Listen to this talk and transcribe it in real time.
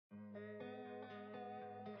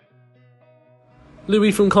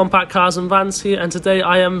Louis from Compact Cars and Vans here, and today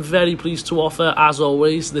I am very pleased to offer, as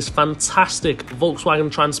always, this fantastic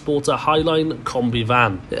Volkswagen Transporter Highline Kombi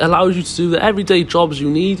van. It allows you to do the everyday jobs you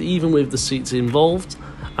need, even with the seats involved,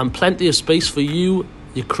 and plenty of space for you,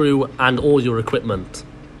 your crew and all your equipment.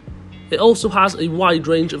 It also has a wide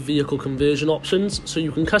range of vehicle conversion options, so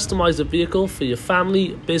you can customise the vehicle for your family,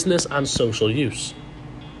 business and social use.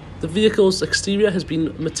 The vehicle's exterior has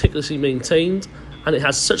been meticulously maintained, and it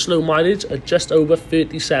has such low mileage at just over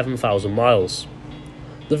 37,000 miles.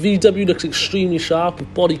 The VW looks extremely sharp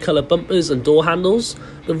with body colour bumpers and door handles.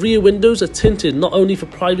 The rear windows are tinted not only for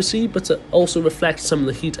privacy but to also reflect some of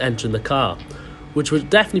the heat entering the car, which would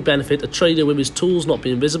definitely benefit a trader with his tools not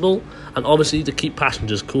being visible, and obviously to keep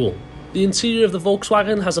passengers cool. The interior of the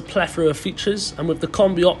Volkswagen has a plethora of features, and with the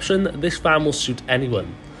Kombi option, this van will suit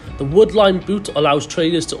anyone. The wood-lined boot allows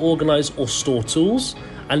traders to organise or store tools,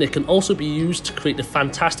 and it can also be used to create a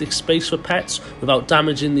fantastic space for pets without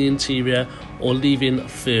damaging the interior or leaving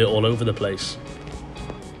fur all over the place.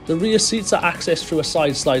 The rear seats are accessed through a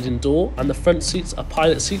side sliding door, and the front seats are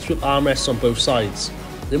pilot seats with armrests on both sides.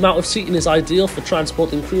 The amount of seating is ideal for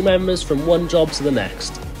transporting crew members from one job to the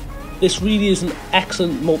next. This really is an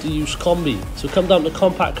excellent multi-use Kombi, so come down to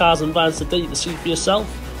Compact Cars and Vans today to see for yourself,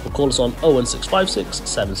 or call us on 01656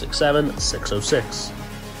 767 606.